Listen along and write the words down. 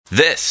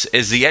This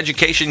is the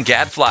Education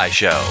Gadfly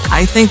Show.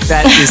 I think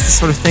that is the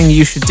sort of thing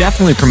you should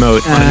definitely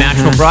promote on a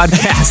national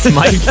broadcast,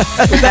 Mike,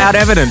 without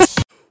evidence.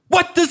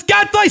 What does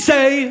Gadfly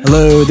say?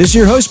 Hello, this is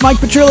your host, Mike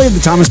Petrilli of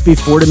the Thomas B.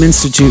 Fordham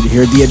Institute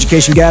here at the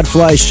Education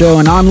Gadfly Show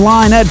and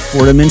online at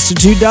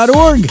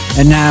fordhaminstitute.org.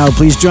 And now,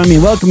 please join me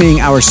in welcoming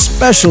our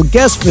special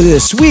guest for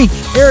this week,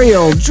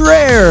 Arielle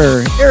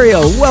Dreher.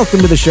 Arielle, welcome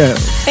to the show.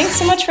 Thanks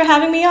so much for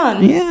having me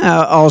on.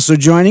 Yeah, also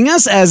joining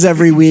us, as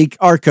every week,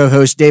 our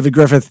co-host, David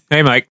Griffith.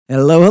 Hey, Mike.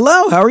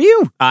 Hello, how are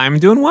you? I'm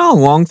doing well.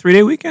 Long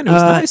 3-day weekend. It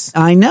was nice.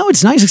 I know,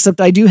 it's nice,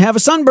 except I do have a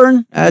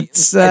sunburn.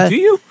 Do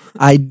you?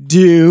 I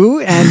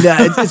do, and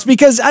it's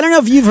because, I don't know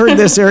if you've heard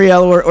this,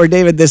 Arielle or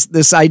David,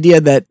 this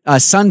idea that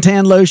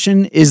suntan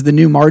lotion is the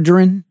new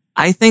margarine.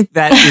 I think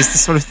that is the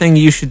sort of thing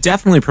you should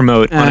definitely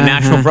promote on a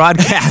national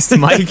broadcast,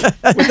 Mike,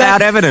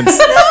 without evidence.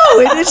 No,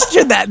 it's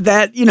just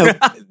that,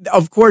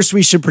 of course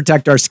we should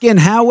protect our skin.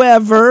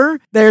 However,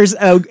 there's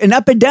an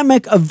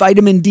epidemic of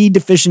vitamin D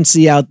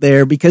deficiency out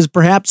there because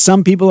perhaps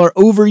some people are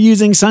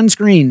overusing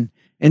sunscreen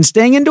and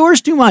staying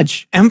indoors too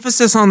much.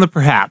 Emphasis on the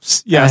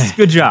perhaps. Yes,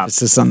 good job.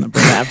 Emphasis on the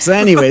perhaps.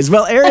 Anyways,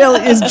 well,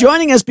 Arielle is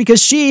joining us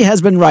because she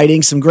has been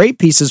writing some great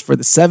pieces for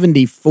the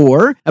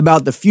 74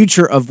 about the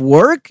future of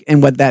work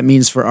and what that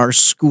means for our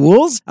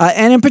schools.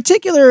 And in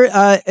particular,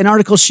 an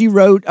article she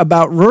wrote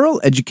about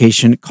rural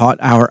education caught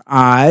our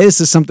eye.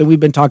 This is something we've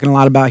been talking a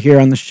lot about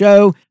here on the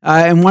show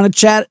and want to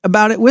chat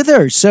about it with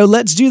her. So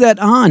let's do that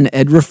on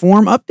Ed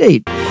Reform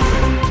Update.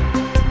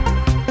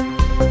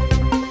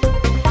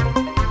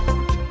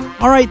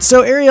 All right,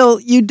 so Arielle,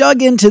 you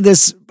dug into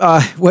this,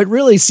 what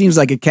really seems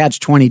like a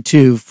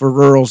catch-22 for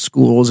rural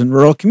schools and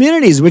rural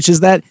communities, which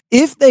is that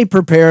if they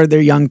prepare their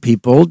young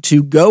people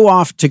to go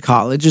off to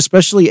college,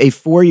 especially a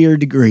 4-year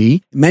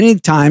degree, many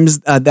times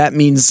that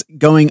means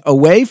going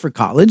away for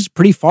college,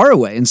 pretty far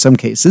away in some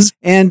cases,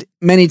 and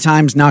many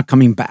times not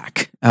coming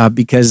back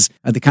because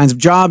the kinds of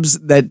jobs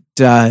that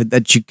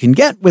you can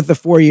get with a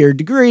 4-year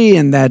degree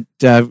and that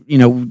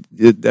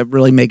that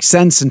really makes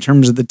sense in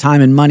terms of the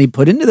time and money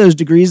put into those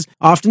degrees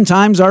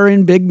oftentimes are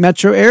in big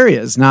metro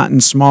areas, not in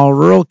small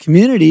rural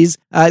communities.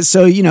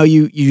 So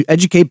you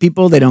educate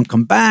people, they don't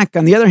come back.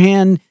 On the other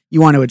hand, you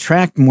want to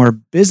attract more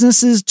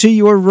businesses to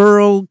your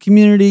rural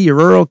community, your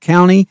rural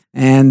county,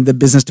 and the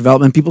business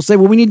development people say,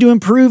 well, we need to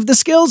improve the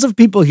skills of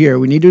people here.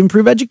 We need to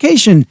improve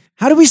education.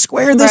 How do we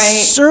square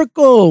this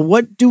circle?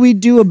 What do we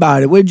do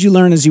about it? What did you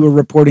learn as you were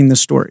reporting the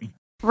story?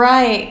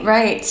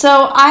 Right.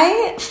 So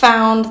I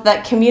found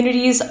that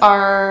communities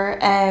are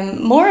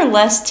more or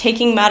less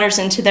taking matters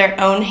into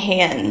their own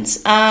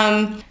hands.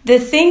 The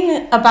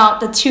thing about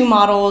the two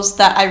models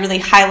that I really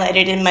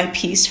highlighted in my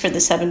piece for the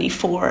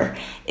 74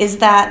 is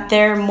that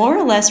they're more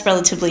or less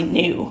relatively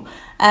new.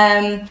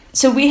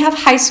 So we have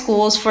high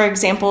schools, for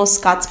example,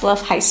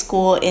 Scottsbluff High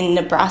School in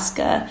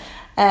Nebraska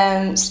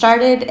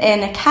started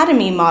an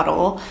academy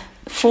model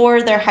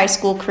for their high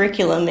school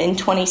curriculum in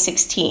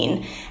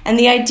 2016. And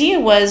the idea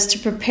was to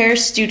prepare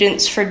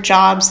students for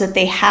jobs that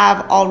they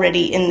have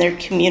already in their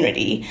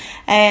community.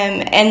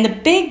 And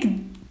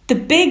the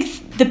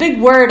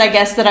big word, I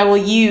guess, that I will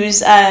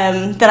use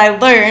that I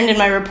learned in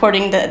my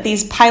reporting, that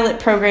these pilot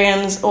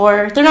programs,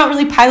 or they're not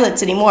really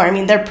pilots anymore. I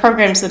mean, they're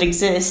programs that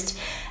exist.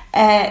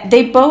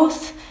 They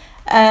both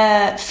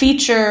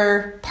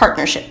feature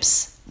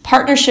partnerships.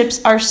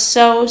 Partnerships are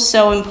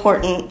so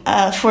important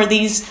for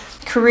these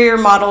career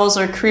models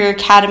or career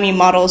academy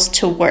models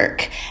to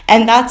work.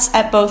 And that's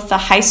at both the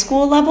high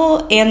school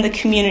level and the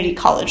community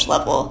college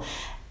level.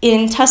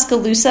 In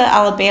Tuscaloosa,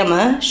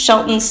 Alabama,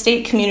 Shelton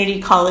State Community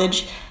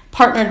College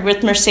partnered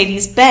with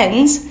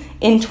Mercedes-Benz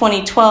in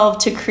 2012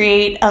 to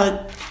create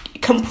a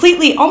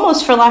completely,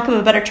 almost for lack of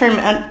a better term,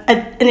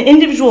 an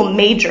individual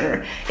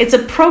major. It's a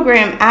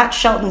program at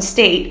Shelton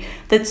State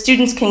that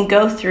students can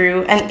go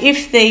through, and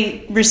if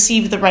they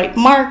receive the right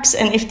marks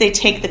and if they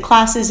take the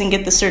classes and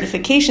get the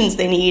certifications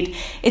they need,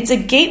 it's a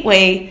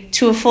gateway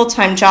to a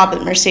full-time job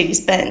at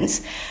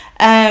Mercedes-Benz.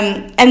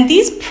 And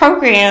these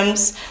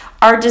programs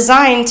are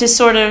designed to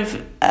sort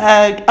of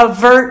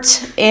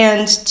avert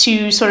and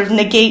to sort of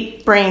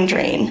negate brain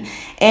drain.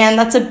 And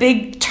that's a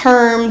big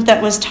term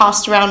that was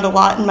tossed around a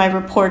lot in my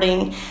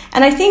reporting.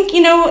 And I think,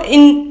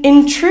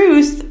 in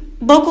truth,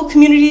 local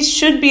communities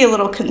should be a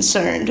little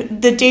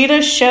concerned. The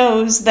data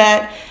shows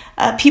that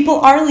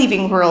people are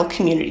leaving rural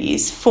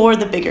communities for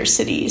the bigger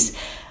cities.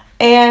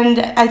 And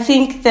I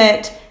think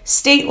that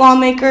state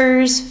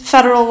lawmakers,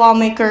 federal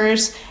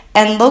lawmakers,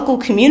 and local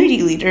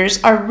community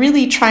leaders are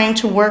really trying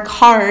to work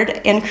hard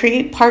and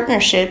create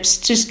partnerships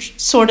to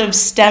sort of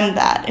stem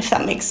that, if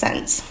that makes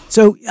sense.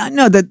 So,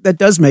 no, that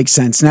does make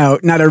sense. Now,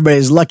 not everybody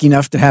is lucky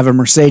enough to have a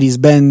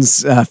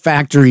Mercedes-Benz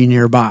factory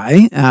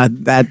nearby.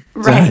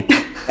 Right.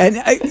 And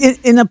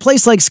in a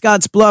place like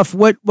Scottsbluff,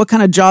 what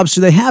kind of jobs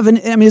do they have?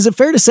 And I mean, is it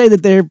fair to say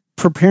that they're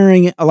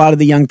preparing a lot of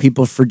the young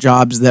people for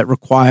jobs that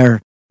require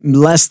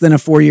less than a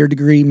 4-year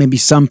degree, maybe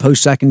some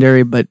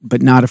post-secondary, but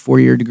not a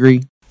 4-year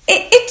degree?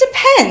 It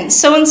depends.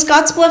 So in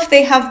Scottsbluff,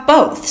 they have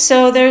both.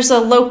 So there's a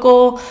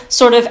local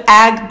sort of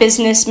ag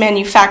business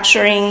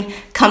manufacturing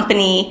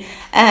company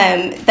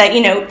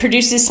that,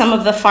 produces some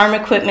of the farm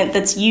equipment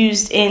that's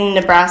used in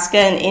Nebraska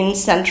and in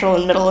Central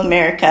and Middle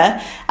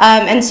America.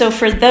 And so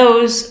for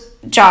those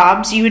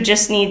jobs, you would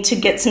just need to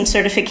get some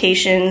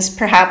certifications.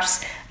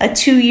 Perhaps a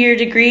 2-year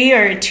degree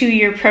or a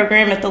 2-year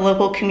program at the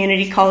local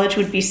community college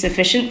would be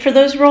sufficient for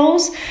those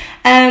roles.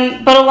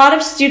 But a lot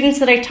of students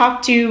that I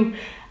talked to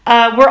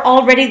were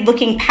already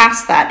looking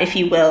past that, if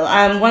you will.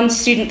 One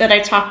student that I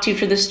talked to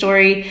for the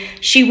story,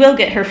 she will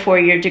get her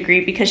 4-year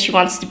degree because she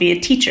wants to be a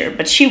teacher,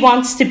 but she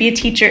wants to be a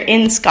teacher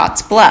in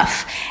Scotts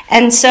Bluff.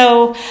 And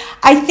so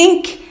I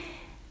think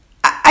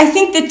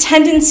the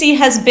tendency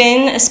has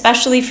been,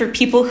 especially for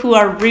people who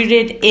are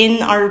rooted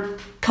in our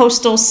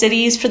coastal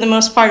cities, for the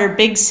most part, or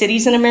big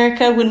cities in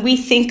America, when we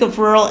think of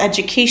rural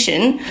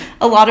education,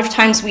 a lot of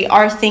times we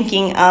are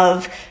thinking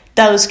of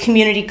those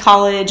community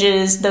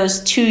colleges, those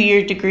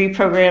 2-year degree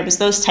programs,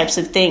 those types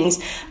of things.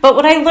 But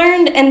what I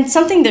learned, and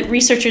something that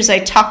researchers I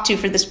talked to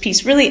for this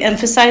piece really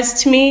emphasized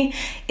to me,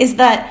 is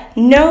that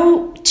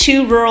no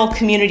two rural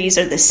communities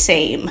are the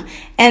same.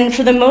 And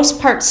for the most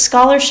part,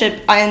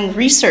 scholarship and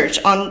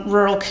research on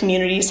rural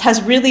communities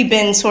has really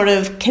been sort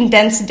of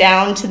condensed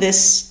down to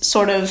this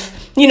sort of,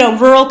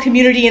 rural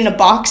community in a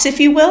box, if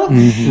you will.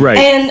 Mm-hmm. Right.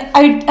 And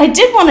I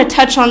did want to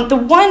touch on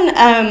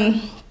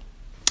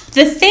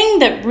the thing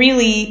that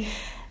really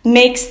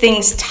makes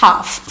things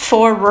tough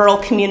for rural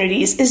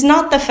communities is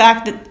not the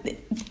fact that,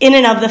 in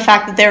and of the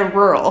fact that they're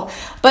rural,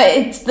 but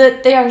it's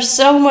that they are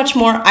so much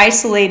more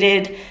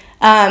isolated,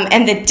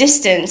 and the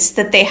distance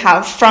that they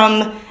have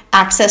from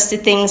access to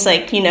things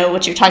like,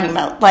 what you're talking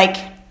about, like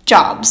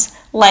jobs,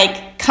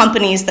 like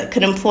companies that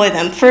could employ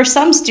them. For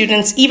some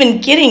students, even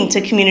getting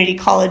to community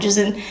college is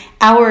an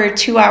hour or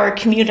 2-hour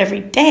commute every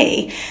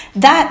day.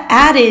 That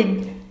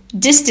added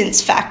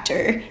distance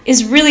factor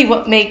is really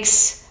what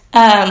makes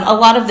a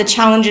lot of the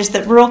challenges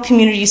that rural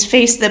communities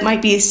face that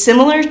might be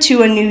similar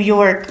to a New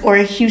York or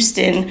a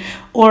Houston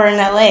or an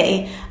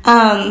LA.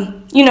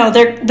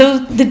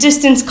 The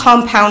distance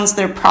compounds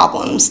their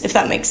problems, if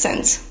that makes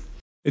sense.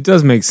 It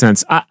does make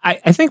sense.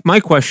 I think my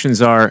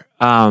questions are,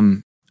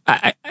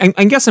 I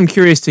guess I'm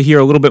curious to hear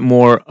a little bit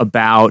more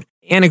about,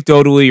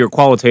 anecdotally or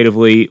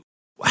qualitatively,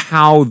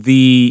 how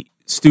the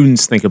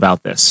students think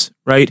about this,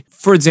 right?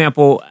 For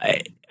example,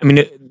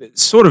 it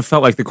sort of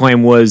felt like the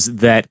claim was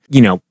that,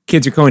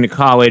 kids are going to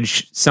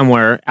college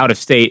somewhere out of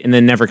state and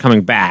then never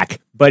coming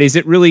back. But is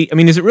it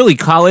really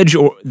college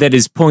or that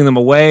is pulling them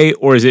away,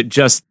 or is it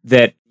just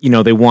that,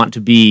 they want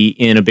to be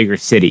in a bigger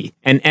city?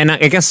 And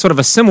I guess sort of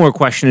a similar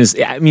question is,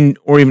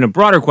 or even a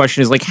broader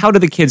question is, like, how do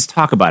the kids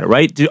talk about it,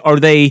 right? Do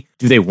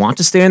they want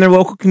to stay in their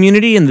local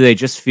community, and do they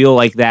just feel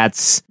like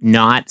that's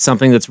not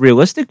something that's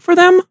realistic for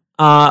them?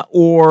 I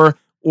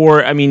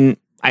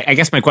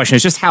guess my question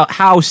is just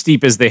how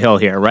steep is the hill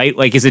here, right?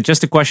 Like, is it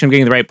just a question of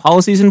getting the right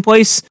policies in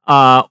place,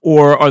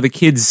 or are the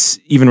kids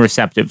even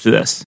receptive to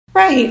this?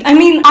 Right.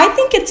 I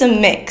think it's a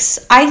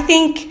mix. I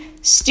think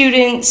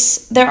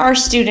there are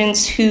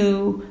students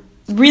who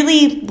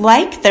really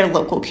like their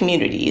local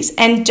communities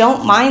and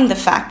don't mind the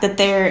fact that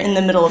they're in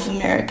the middle of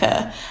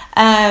America.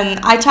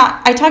 I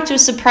talked to a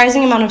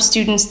surprising amount of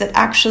students that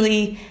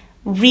actually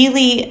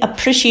really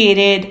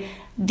appreciated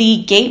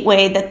the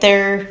gateway that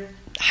their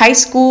high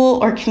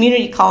school or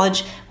community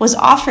college was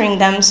offering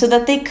them so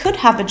that they could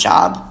have a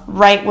job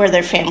right where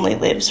their family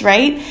lives,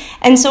 right?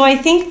 And so I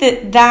think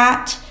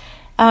that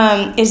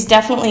is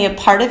definitely a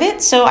part of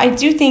it. So I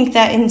do think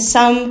that in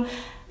some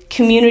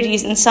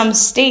communities, in some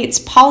states,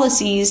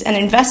 policies and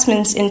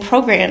investments in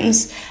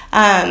programs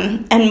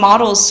and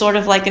models, sort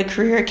of like a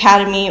career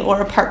academy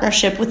or a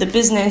partnership with a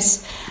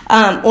business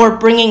or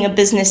bringing a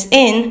business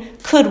in,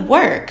 could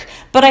work.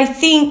 But I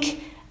think,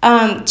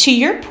 to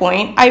your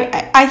point,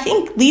 I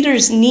think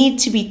leaders need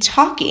to be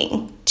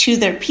talking to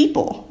their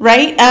people,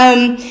 right?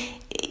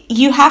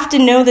 You have to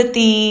know that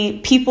the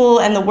people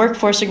and the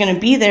workforce are going to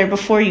be there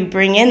before you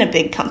bring in a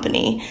big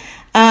company.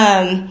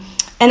 And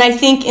I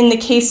think in the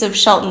case of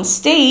Shelton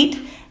State,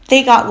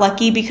 they got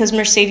lucky because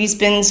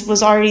Mercedes-Benz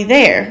was already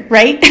there,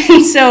 right?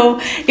 And so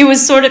it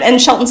was and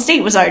Shelton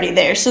State was already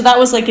there. So that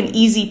was like an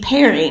easy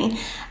pairing.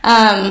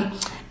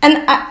 And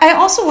I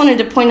also wanted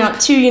to point out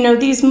too,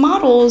 these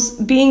models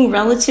being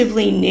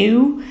relatively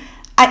new,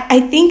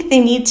 I think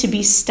they need to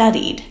be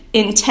studied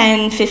in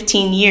 10,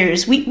 15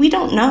 years. We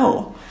don't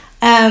know.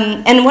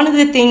 And one of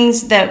the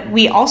things that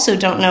we also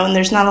don't know, and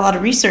there's not a lot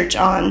of research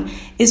on,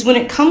 is when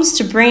it comes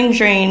to brain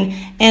drain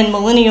and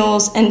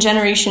millennials and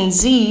Generation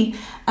Z,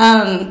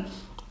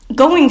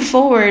 going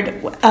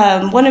forward,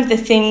 one of the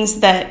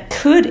things that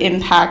could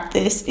impact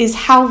this is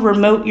how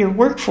remote your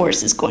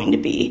workforce is going to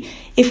be.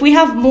 If we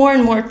have more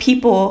and more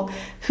people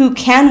who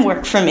can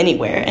work from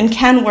anywhere and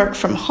can work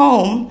from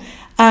home,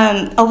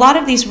 a lot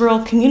of these rural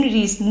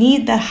communities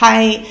need the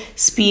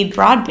high-speed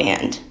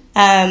broadband.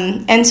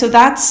 And so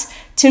that's,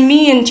 to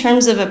me, in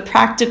terms of a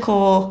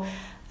practical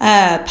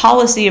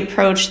policy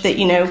approach that,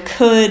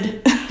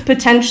 could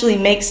potentially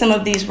make some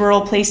of these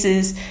rural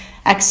places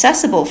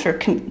accessible for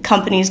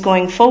companies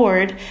going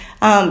forward,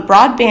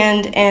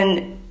 broadband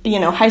and,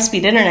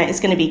 high-speed internet is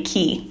going to be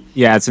key.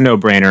 Yeah, it's a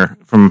no-brainer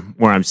from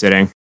where I'm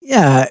sitting.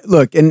 Yeah,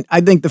 look, and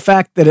I think the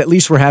fact that at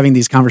least we're having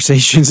these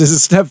conversations is a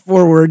step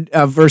forward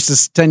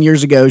versus 10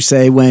 years ago,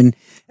 say, when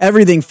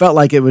everything felt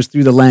like it was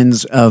through the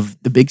lens of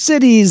the big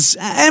cities.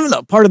 And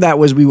look, part of that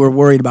was we were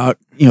worried about,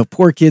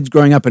 poor kids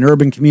growing up in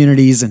urban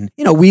communities. And,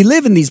 we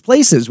live in these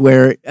places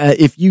where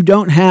if you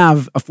don't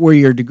have a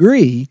 4-year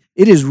degree,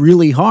 it is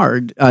really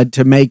hard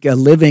to make a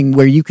living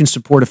where you can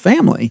support a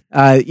family.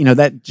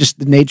 That just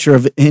the nature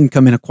of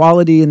income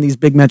inequality in these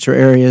big metro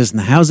areas and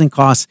the housing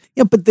costs.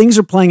 But things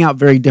are playing out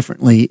very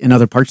differently in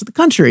other parts of the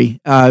country.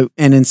 And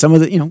in some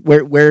of the,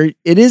 where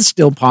it is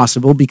still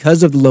possible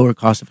because of the lower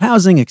cost of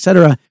housing, et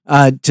cetera,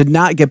 to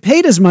not get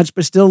paid as much,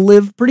 but still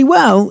live pretty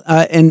well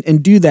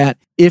and do that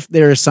if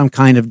there is some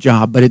kind of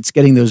job, but it's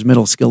getting those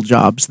middle skill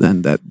jobs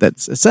then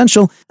that's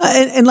essential.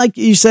 And like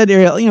you said,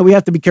 Arielle, we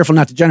have to be careful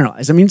not to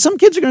generalize. I mean, some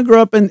kids are going to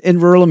grow up in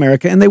rural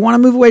America and they want to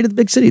move away to the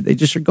big city. They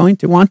just are going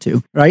to want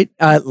to, right?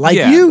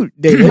 You,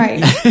 David.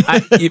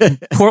 Right.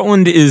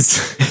 Portland is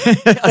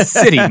a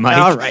city, Mike.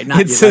 All right.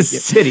 It's a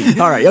city.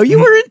 All right. Oh, you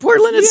were in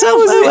Portland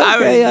itself?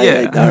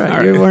 Okay. All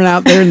right. You weren't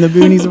out there in the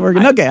boonies of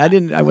Oregon. Okay.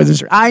 I wasn't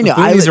sure. I know.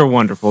 Boonies are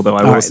wonderful,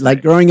 though.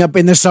 Like growing up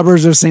in the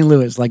suburbs of St.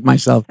 Louis, like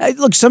myself.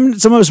 Look, some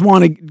of us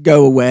want to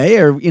go away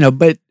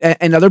but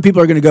other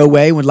people are going to go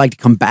away and would like to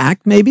come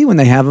back maybe when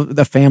they have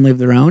the family of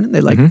their own and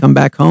they'd like to come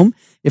back home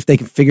if they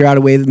can figure out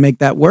a way to make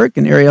that work.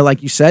 And Arielle,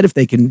 like you said, if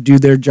they can do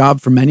their job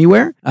from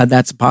anywhere,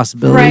 that's a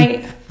possibility.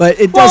 Right. But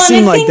it does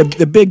seem like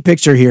the big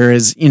picture here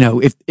is,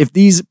 if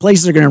these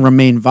places are going to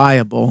remain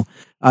viable,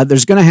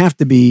 there's going to have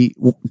to be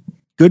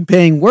good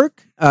paying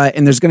work.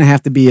 And there's going to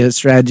have to be a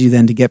strategy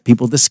then to get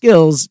people the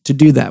skills to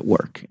do that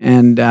work.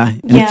 And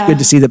it's good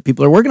to see that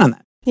people are working on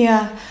that.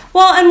 Yeah.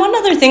 Well, and one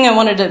other thing I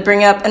wanted to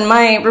bring up, and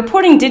my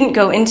reporting didn't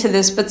go into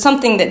this, but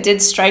something that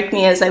did strike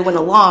me as I went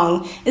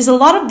along, is a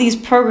lot of these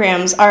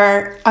programs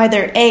are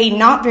either A,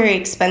 not very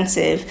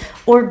expensive,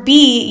 or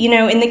B,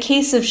 in the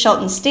case of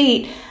Shelton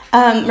State,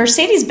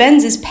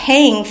 Mercedes-Benz is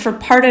paying for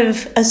part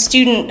of a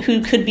student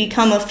who could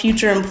become a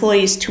future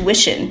employee's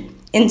tuition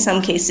in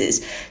some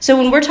cases. So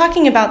when we're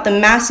talking about the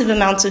massive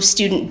amounts of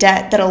student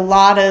debt that a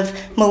lot of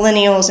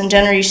millennials and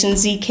Generation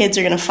Z kids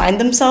are going to find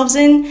themselves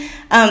in,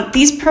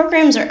 these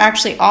programs are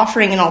actually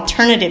offering an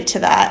alternative to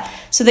that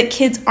so that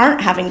kids aren't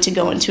having to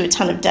go into a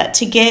ton of debt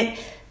to get,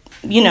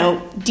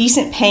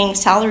 decent paying,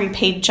 salary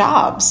paid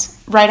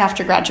jobs right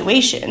after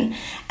graduation.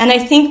 And I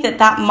think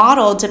that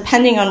model,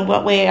 depending on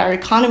what way our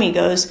economy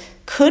goes,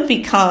 could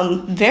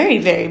become very,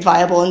 very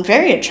viable and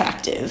very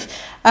attractive.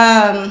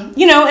 And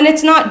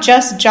it's not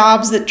just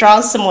jobs that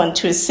draws someone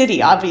to a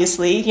city,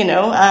 obviously,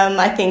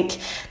 I think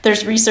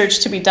there's research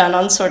to be done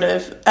on sort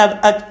of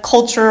a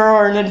culture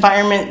or an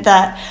environment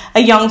that a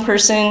young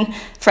person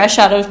fresh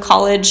out of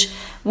college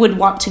would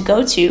want to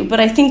go to. But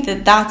I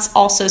think that's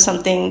also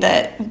something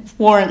that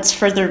warrants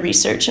further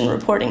research and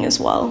reporting as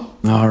well.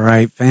 All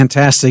right.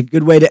 Fantastic.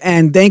 Good way to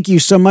end. Thank you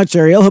so much,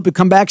 Arielle. Hope you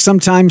come back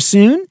sometime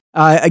soon.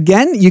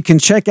 Again, you can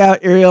check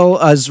out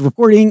Arielle's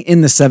reporting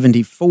in the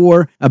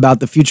 74 about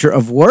the future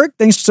of work.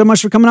 Thanks so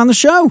much for coming on the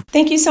show.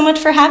 Thank you so much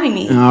for having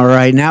me. All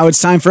right. Now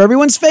it's time for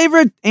everyone's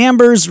favorite,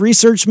 Amber's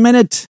Research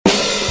Minute.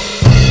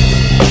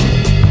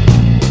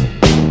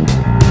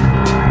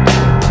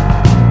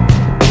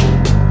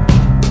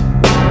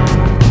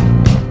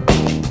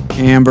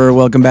 Amber,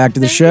 welcome back to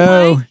the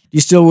show. Mike. You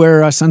still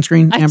wear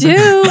sunscreen, Amber?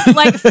 I do,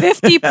 like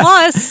 50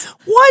 plus.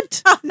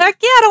 What? Heck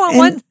yeah,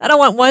 I don't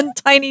want one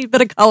tiny bit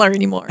of color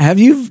anymore. Have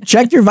you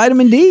checked your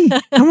vitamin D?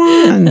 Come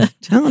on, I'm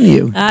telling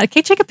you. Can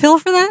you take a pill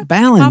for that?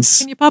 Balance.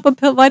 Can you pop a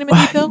vitamin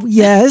D pill?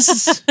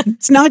 Yes.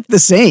 It's not the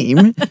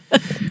same.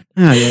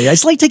 Oh, yeah.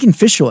 It's like taking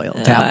fish oil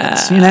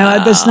tablets.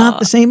 That's not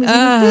the same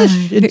as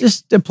fish. It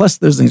just, plus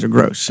those things are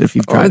gross if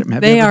you've tried them.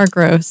 They are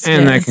gross.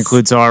 And that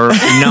concludes our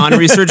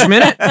non-research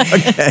minute.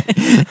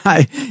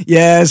 Okay.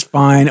 Yes,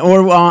 fine.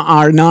 Or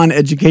our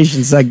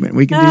non-education segment.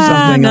 We can do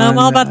something I'm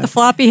all about the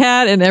floppy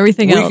hat and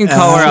everything else. We can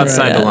color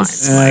outside the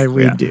lines.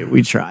 We do.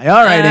 We try.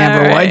 All right,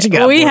 Amber, what'd you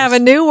got? We have a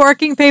new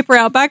working paper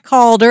out by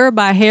Calder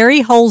by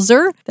Harry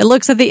Holzer that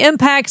looks at the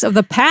impacts of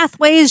the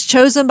pathways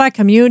chosen by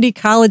community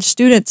college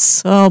students.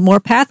 So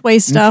more pathway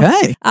stuff.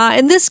 Okay.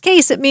 In this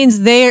case, it means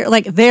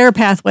their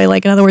pathway,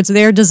 like in other words,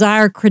 their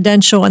desired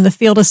credential and the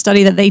field of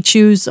study that they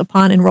choose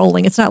upon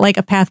enrolling. It's not like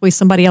a pathway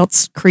somebody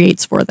else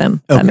creates for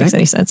them. If that makes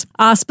any sense.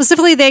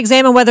 Specifically, they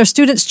examine whether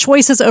students'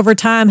 choices over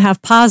time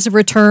have positive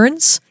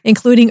returns,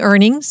 including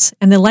earnings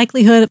and the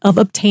likelihood of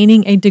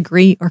obtaining a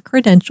degree or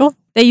credential.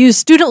 They use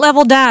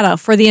student-level data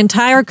for the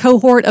entire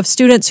cohort of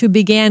students who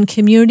began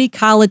community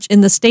college in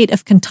the state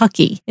of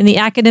Kentucky in the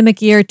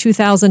academic year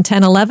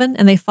 2010-11,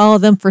 and they follow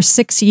them for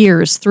 6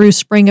 years through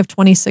spring of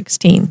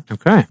 2016.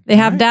 Okay. They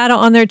have data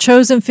on their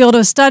chosen field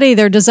of study,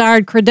 their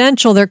desired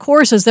credential, their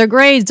courses, their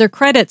grades, their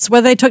credits,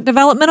 whether they took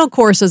developmental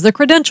courses, their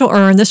credential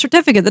earned, the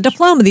certificate, the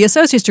diploma, the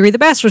associate's degree, the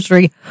bachelor's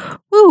degree.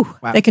 Woo!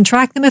 Wow. They can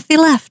track them if they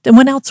left and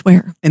went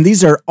elsewhere. And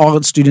these are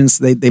all students,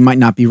 they might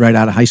not be right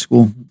out of high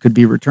school, could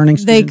be returning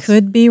students? They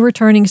could be returning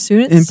returning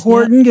students.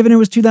 Important, given it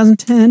was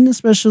 2010,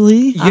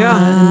 especially in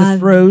the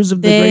throes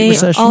of the Great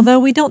Recession.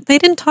 Although they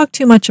didn't talk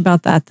too much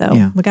about that, though.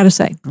 Yeah. We got to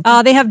say,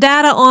 they have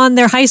data on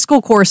their high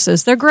school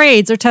courses, their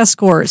grades, their test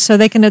scores, so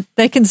they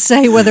can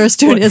say whether a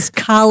student is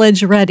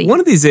college ready. One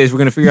of these days, we're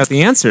going to figure out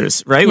the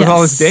answers, right? With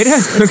all this data.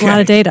 It's a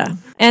lot of data.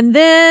 And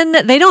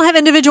then they don't have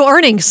individual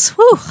earnings,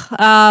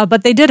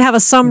 but they did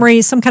have some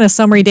kind of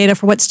summary data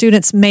for what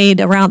students made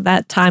around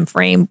that time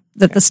frame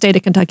that the state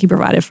of Kentucky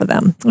provided for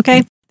them.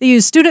 Okay. They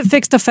use student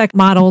fixed effect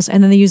models,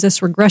 and then they use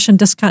this regression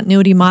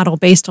discontinuity model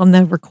based on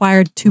the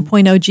required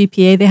 2.0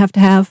 GPA they have to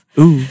have.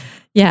 Ooh.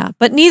 Yeah,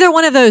 but neither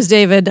one of those,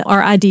 David,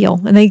 are ideal.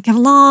 And they have a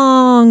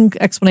long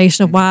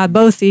explanation of why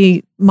both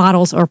the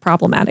models are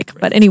problematic.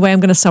 But anyway,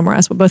 I'm going to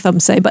summarize what both of them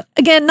say. But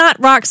again, not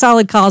rock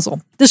solid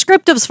causal.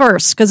 Descriptives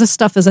first, because this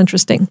stuff is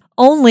interesting.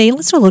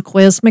 Let's do a little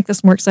quiz, make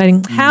this more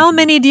exciting. How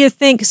many do you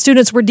think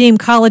students were deemed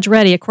college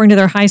ready according to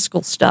their high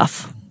school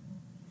stuff?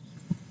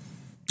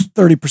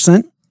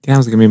 30%. That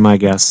was going to be my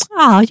guess.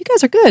 Oh, you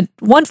guys are good.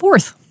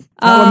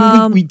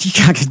 1/4. We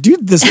could do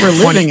this for a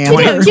living.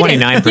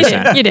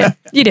 29%.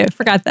 You do.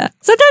 Forgot that.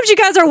 Sometimes you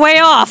guys are way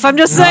off. I'm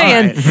just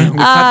saying. Right. We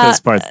cut those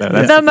parts, though.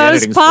 That's the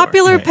most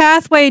popular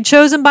pathway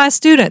chosen by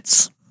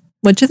students.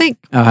 What'd you think?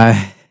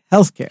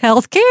 Healthcare.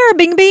 Healthcare.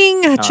 Bing,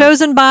 bing.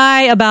 Chosen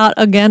by about,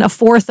 again,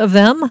 1/4 of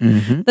them.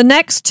 Mm-hmm. The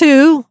next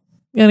two,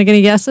 you want to get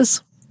any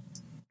guesses?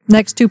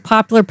 Next two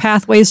popular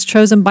pathways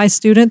chosen by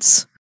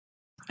students?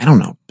 I don't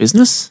know.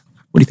 Business?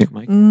 What do you think,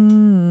 Mike?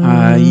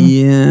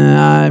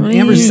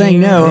 Amber's saying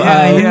no.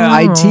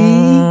 IT?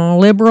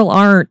 Liberal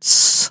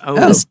arts. Oh,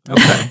 okay.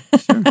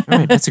 Sure. All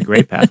right. That's a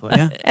great pathway.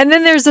 Yeah. And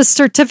then there's a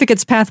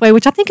certificates pathway,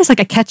 which I think is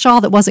like a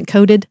catch-all that wasn't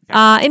coded.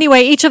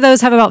 Anyway, each of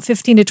those have about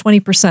 15 to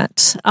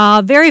 20%.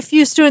 Very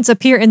few students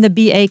appear in the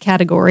BA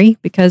category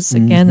because,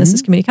 again, this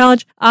is community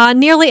college.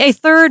 Nearly a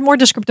third, more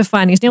descriptive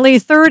findings, nearly a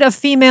third of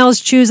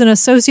females choose an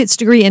associate's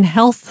degree in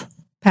health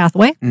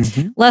pathway.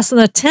 Less than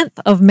 1/10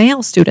 of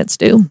male students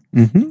do.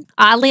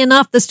 Oddly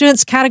enough, the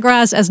students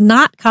categorized as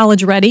not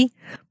college ready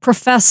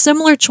profess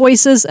similar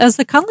choices as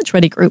the college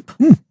ready group.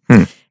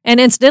 And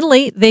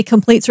incidentally, they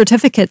complete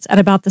certificates at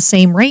about the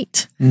same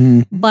rate,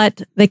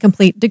 but they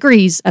complete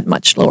degrees at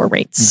much lower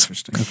rates.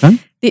 Interesting. Okay.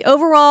 The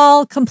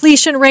overall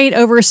completion rate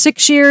over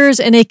 6 years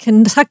in a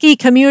Kentucky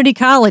community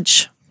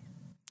college,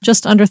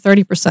 just under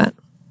 30%.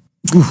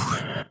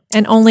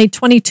 And only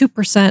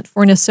 22%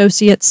 for an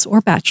associate's or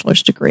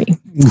bachelor's degree.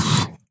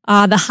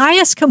 The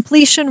highest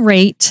completion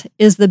rate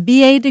is the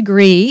BA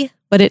degree,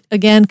 but it,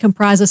 again,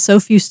 comprises so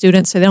few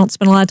students, so they don't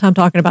spend a lot of time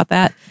talking about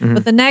that.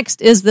 But the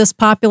next is this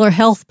popular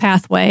health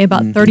pathway,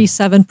 about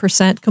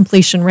 37%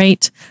 completion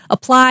rate.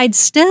 Applied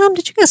STEM,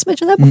 did you guys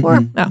mention that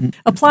before? No.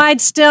 Applied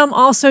STEM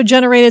also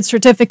generated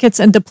certificates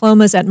and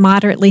diplomas at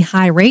moderately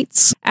high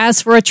rates.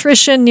 As for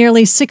attrition,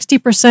 nearly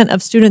 60%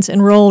 of students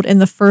enrolled in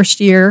the first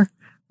year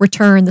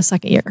return the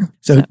second year.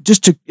 So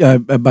just to,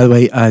 by the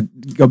way,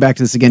 go back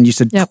to this again. You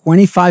said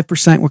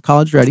 25% were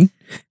college ready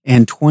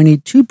and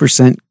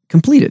 22%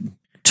 completed.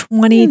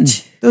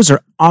 22. Those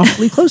are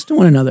awfully close to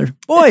one another.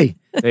 Boy,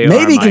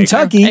 maybe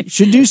Kentucky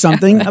should do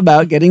something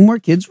about getting more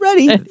kids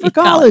ready for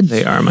college.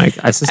 They are, Mike.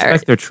 I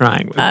suspect they're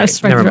trying. I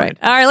suspect they're right.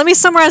 All right, let me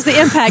summarize the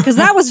impact, because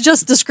that was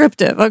just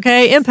descriptive,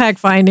 okay? Impact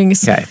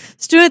findings. Okay.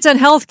 Students in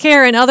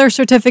healthcare and other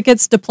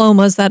certificates,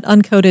 diplomas, that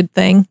uncoded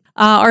thing,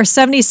 are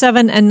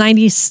 77 and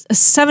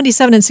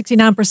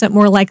 69%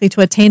 more likely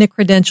to attain a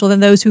credential than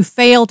those who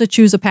fail to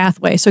choose a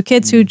pathway. So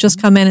kids who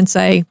just come in and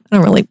say, I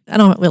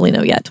don't really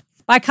know yet.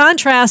 By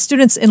contrast,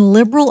 students in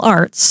liberal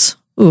arts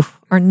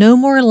are no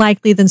more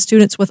likely than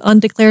students with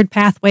undeclared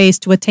pathways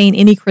to attain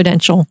any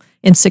credential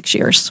in 6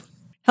 years.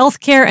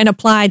 Healthcare and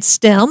applied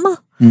STEM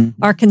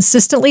are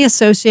consistently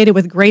associated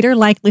with greater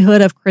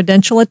likelihood of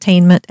credential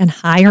attainment and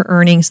higher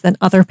earnings than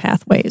other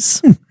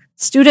pathways.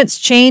 Students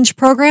change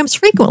programs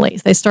frequently.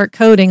 They start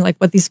coding like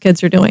what these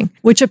kids are doing,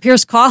 which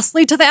appears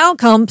costly to the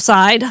outcome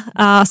side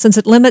since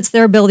it limits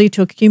their ability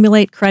to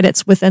accumulate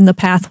credits within the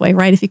pathway,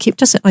 right? If you keep,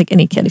 just like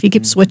any kid, if you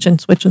keep switching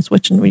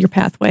with your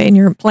pathway and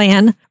your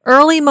plan,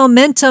 early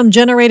momentum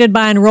generated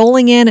by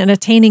enrolling in and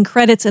attaining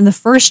credits in the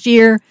first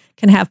year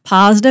can have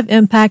positive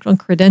impact on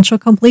credential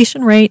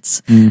completion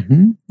rates.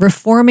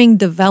 Reforming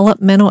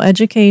developmental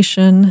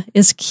education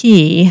is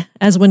key,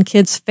 as when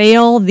kids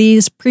fail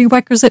these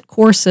prerequisite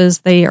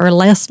courses, they are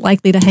less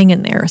likely to hang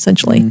in there,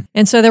 essentially.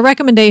 And so the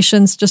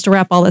recommendations, just to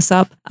wrap all this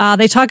up,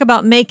 they talk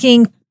about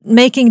making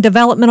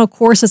developmental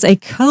courses a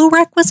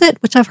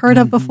co-requisite, which I've heard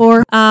of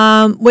before,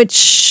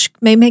 which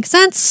may make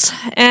sense,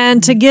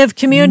 and to give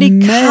community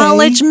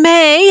college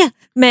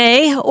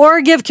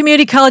or give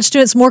community college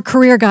students more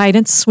career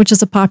guidance, which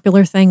is a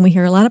popular thing we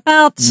hear a lot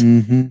about,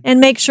 and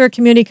make sure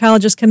community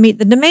colleges can meet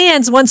the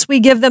demands once we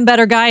give them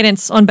better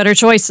guidance on better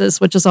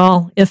choices, which is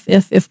all,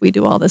 if we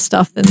do all this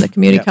stuff, then the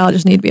community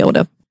colleges need to be able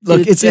to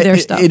do their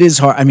stuff. It is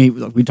hard. I mean,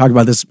 look, we talked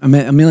about this a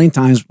million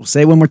times. We'll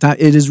say it one more time.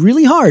 It is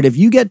really hard. If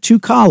you get to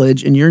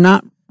college and you're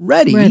not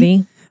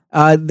ready.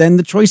 Then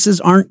the choices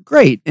aren't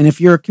great. And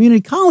if you're a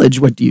community college,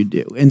 what do you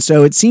do? And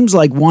so it seems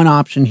like one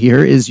option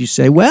here is you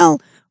say,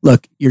 well,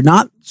 look, you're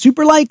not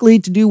super likely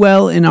to do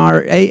well in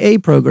our AA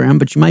program,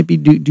 but you might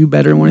do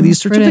better in one of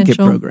these certificate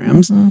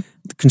programs.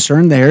 The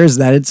concern there is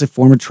that it's a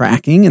form of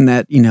tracking, and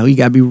that, you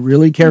got to be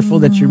really careful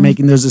that you're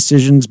making those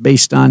decisions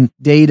based on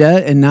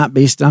data and not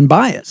based on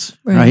bias,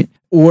 right?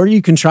 Or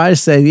you can try to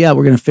say, yeah,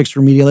 we're going to fix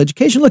remedial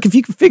education. Look, if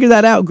you can figure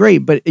that out, great.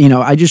 But,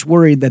 I just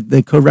worry that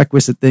the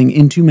co-requisite thing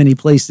in too many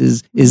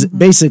places is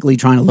basically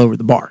trying to lower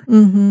the bar,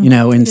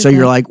 and so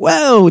you're like,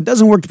 well, it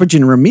doesn't work to put you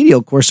in a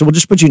remedial course, so we'll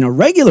just put you in a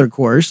regular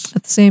course.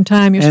 At the same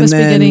time, you're supposed to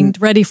be getting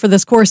ready for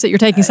this course that you're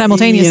taking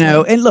simultaneously.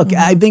 And look,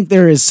 I think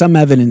there is some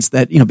evidence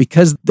that,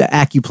 because the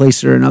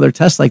AccuPlacer and other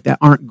tests like that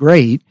aren't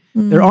great,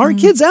 there are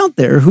kids out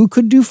there who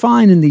could do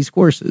fine in these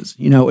courses,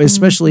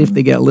 especially if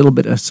they get a little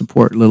bit of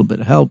support, a little bit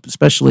of help,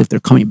 especially if they're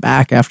coming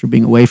back after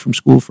being away from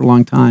school for a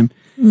long time.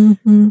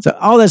 So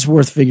all that's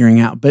worth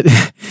figuring out. But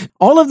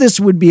all of this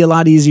would be a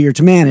lot easier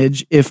to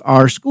manage if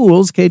our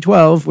schools,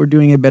 K-12, were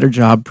doing a better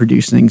job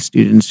producing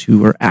students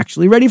who are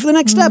actually ready for the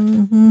next step.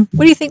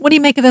 What do you think? What do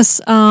you make of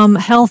this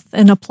health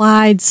and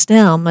applied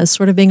STEM as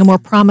sort of being a more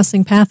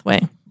promising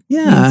pathway?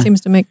 Yeah. It seems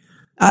to make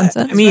sense.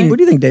 I mean, what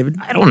do you think, David?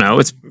 I don't know.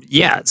 It's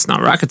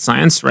not rocket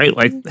science, right?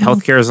 Like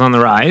healthcare is on the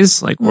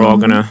rise. Like we're all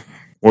going to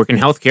work in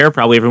healthcare,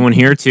 probably everyone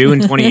here too in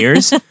 20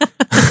 years.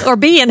 Or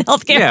be in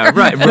healthcare. Yeah,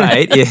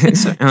 right. Yeah.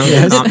 So,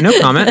 no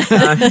comment.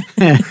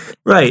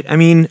 Right. I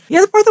mean,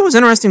 the part that was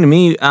interesting to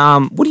me,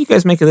 what do you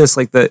guys make of this?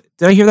 Did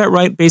I hear that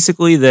right?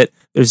 Basically that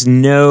there's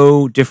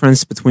no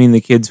difference between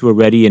the kids who are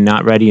ready and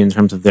not ready in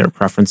terms of their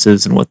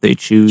preferences and what they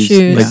choose.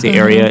 Like the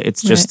area.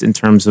 It's just in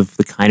terms of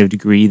the kind of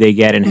degree they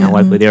get and how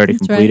likely they are to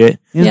complete it.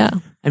 Yeah.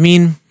 I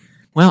mean,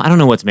 well, I don't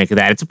know what to make of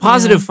that. It's a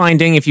positive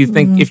finding if you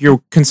think, if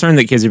you're concerned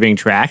that kids are being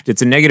tracked.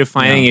 It's a negative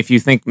finding if you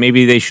think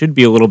maybe they should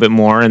be a little bit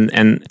more, and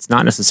it's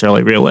not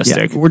necessarily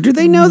realistic. Or do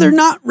they know they're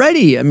not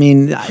ready? I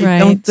mean, I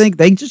don't think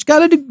they just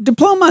got a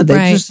diploma.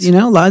 They just,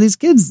 a lot of these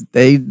kids,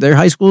 their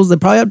high schools, they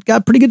probably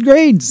got pretty good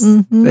grades.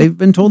 They've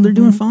been told they're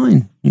doing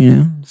fine.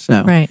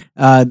 So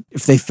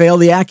if they fail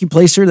the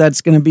AccuPlacer,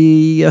 that's going to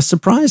be a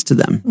surprise to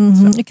them.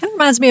 So. It kind of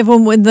reminds me of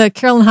when the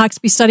Carolyn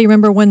Hawksby study.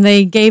 Remember when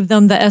they gave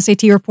them the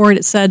SAT report?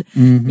 It said,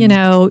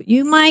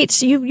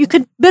 you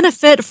could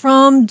benefit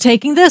from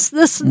taking this,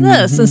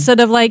 instead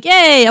of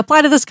yay,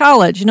 apply to this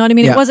college. You know what I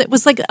mean? Yeah. It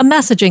was like a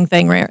messaging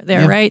thing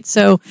there, right?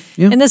 So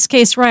in this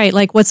case,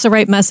 what's the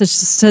right message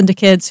to send to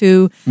kids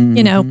who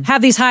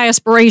have these high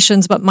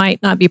aspirations but might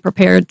not be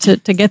prepared to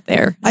get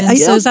there?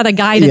 So is that a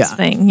guidance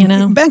thing?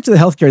 Back to the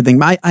healthcare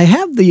thing. I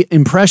have the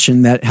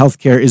impression that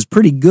healthcare is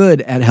pretty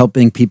good at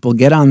helping people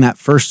get on that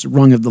first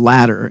rung of the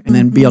ladder and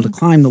then be able to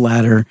climb the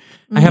ladder.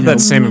 I have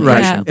that same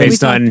impression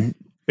based on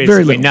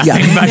basically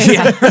nothing.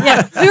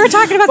 We were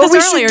talking about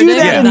this earlier. We should do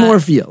that in more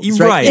fields,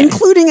 right?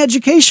 Including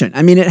education.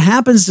 I mean, it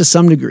happens to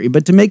some degree,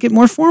 but to make it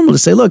more formal, to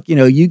say, look,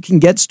 you can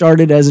get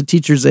started as a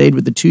teacher's aide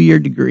with a 2-year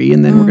degree,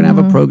 and then we're going to have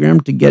a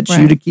program to get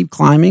you to keep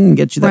climbing and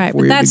get you that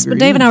 4-year degree. But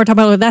Dave and I were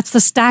talking about that's the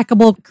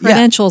stackable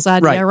credentials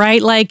idea,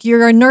 right? Like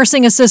you're a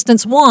nursing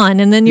assistant 1,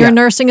 and then you're a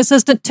nursing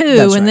assistant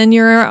 2, and then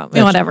you're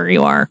whatever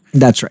you are.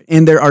 That's right.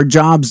 And there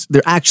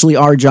actually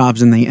are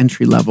jobs in the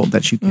entry level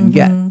that you can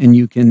get, and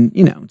you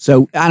can,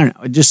 so I don't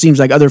know. It just seems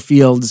like other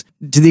fields,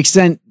 to the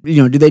extent,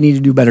 do they need to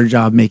do a better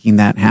job making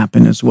that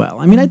happen as well?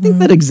 I mean, I think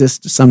that exists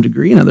to some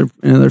degree in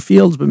other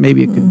fields, but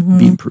maybe it could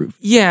be improved.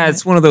 Yeah,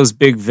 it's one of those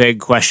big, vague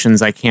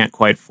questions I can't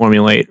quite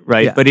formulate,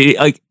 right?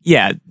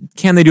 Yeah. But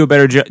can they do a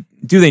better job?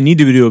 Do they need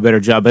to do a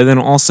better job? But then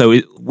also,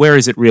 where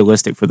is it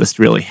realistic for this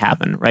to really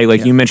happen,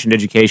 right? You mentioned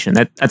education.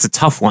 That's a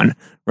tough one,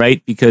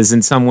 right? Because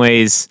in some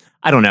ways,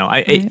 I don't know.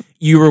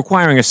 You're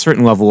requiring a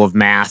certain level of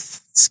math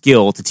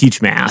skill to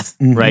teach math,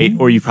 right?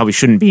 Or you probably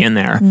shouldn't be in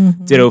there.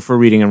 Ditto for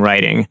reading and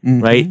writing,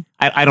 right?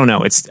 I don't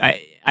know.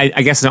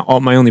 I guess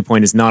my only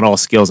point is not all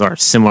skills are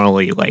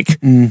similarly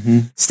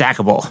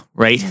stackable,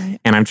 right?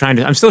 And I'm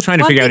still trying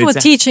to figure out. With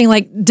teaching,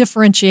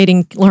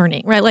 differentiating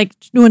learning, right?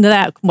 Doing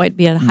that might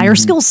be a higher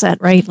skill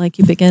set, right?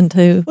 You begin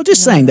to. Well,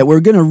 just saying that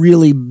we're going to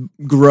really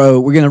grow.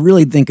 We're going to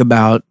really think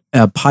about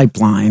a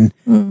pipeline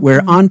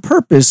where on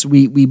purpose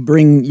we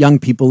bring young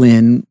people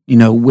in,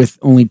 with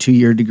only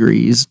 2-year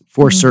degrees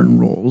for certain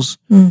roles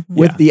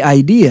with the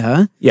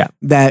idea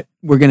that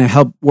we're going to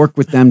help work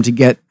with them to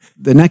get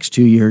the next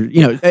 2 year,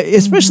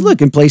 especially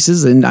look in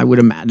places, and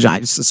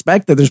I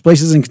suspect that there's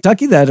places in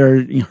Kentucky that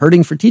are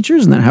hurting for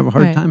teachers and that have a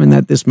hard time, and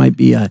that this might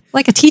be a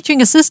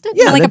teaching assissant,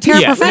 like a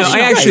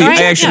paraprofessional.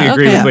 I actually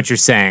agree with what you're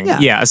saying.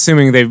 Yeah,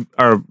 assuming they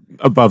are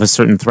above a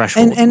certain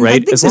threshold,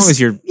 right? As long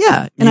as you're,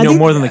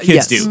 more than the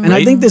kids do. And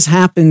I think this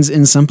happens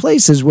in some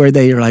places where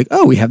they are like,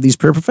 oh, we have these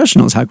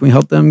paraprofessionals. How can we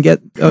help them get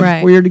a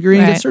 4-year degree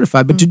and get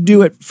certified? But to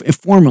do it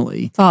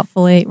formally,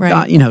 thoughtfully,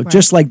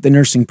 just like the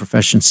nursing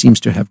profession seems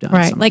to have done.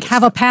 Right,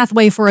 have a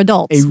pathway for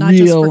adults, not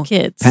just for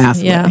kids.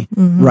 Pathway,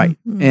 right?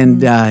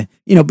 And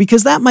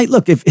because that might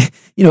look if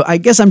I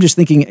guess I'm just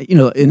thinking,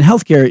 in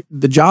healthcare,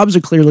 the jobs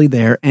are clearly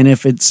there, and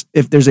if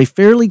there's a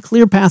fairly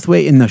clear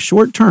pathway in the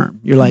short term,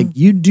 you're like,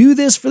 you do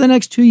this for the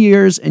next 2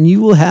 years, and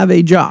you will have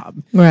a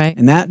job, right?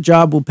 And that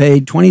job will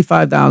pay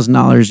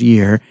 $25,000 a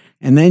year.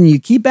 and then you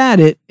keep at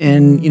it,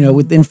 and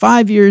within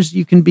 5 years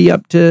you can be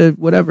up to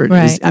whatever it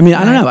is. I mean,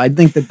 I don't know. I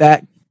think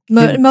that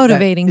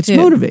motivating it's too.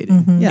 motivating.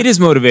 Mm-hmm. Yeah. It is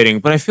motivating,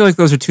 but I feel like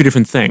those are two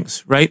different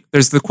things, right?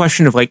 There's the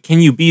question of like, can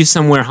you be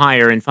somewhere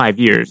higher in 5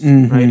 years,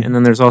 right? And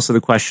then there's also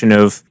the question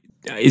of,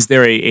 is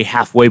there a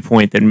halfway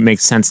point that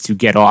makes sense to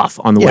get off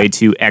on the way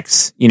to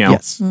X,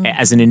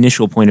 as an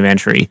initial point of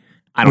entry?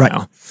 I don't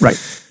know.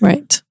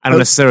 Right. I don't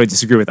necessarily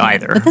disagree with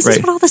either. But this is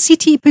what all the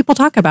CT people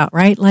talk about,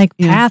 right? Like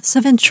paths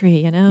of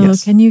entry,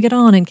 can you get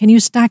on and can you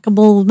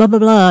stackable, blah, blah,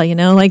 blah,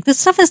 like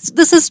this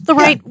is the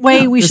right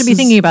way we should be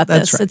thinking about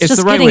this. Right. It's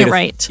just getting it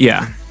right.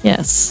 Yeah.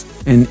 Yes.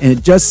 And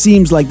it just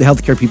seems like the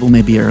healthcare people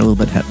maybe are a little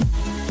bit ahead.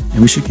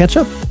 And we should catch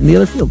up in the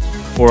other fields.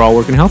 Or all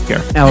work in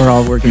healthcare. Now we're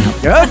all working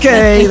healthcare.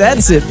 Okay,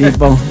 that's it,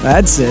 people.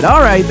 That's it. All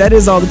right, that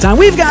is all the time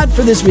we've got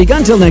for this week.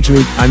 Until next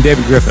week. I'm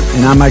David Griffith.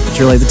 And I'm Mike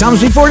Petrilli, the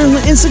Thomas B. Fordham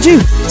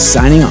Institute,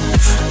 signing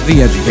off.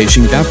 The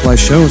Education Gadfly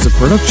Show is a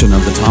production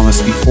of the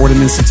Thomas B.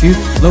 Fordham Institute,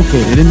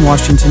 located in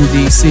Washington,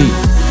 D.C.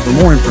 For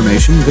more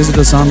information, visit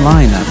us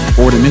online at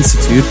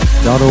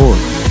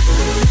fordhaminstitute.org.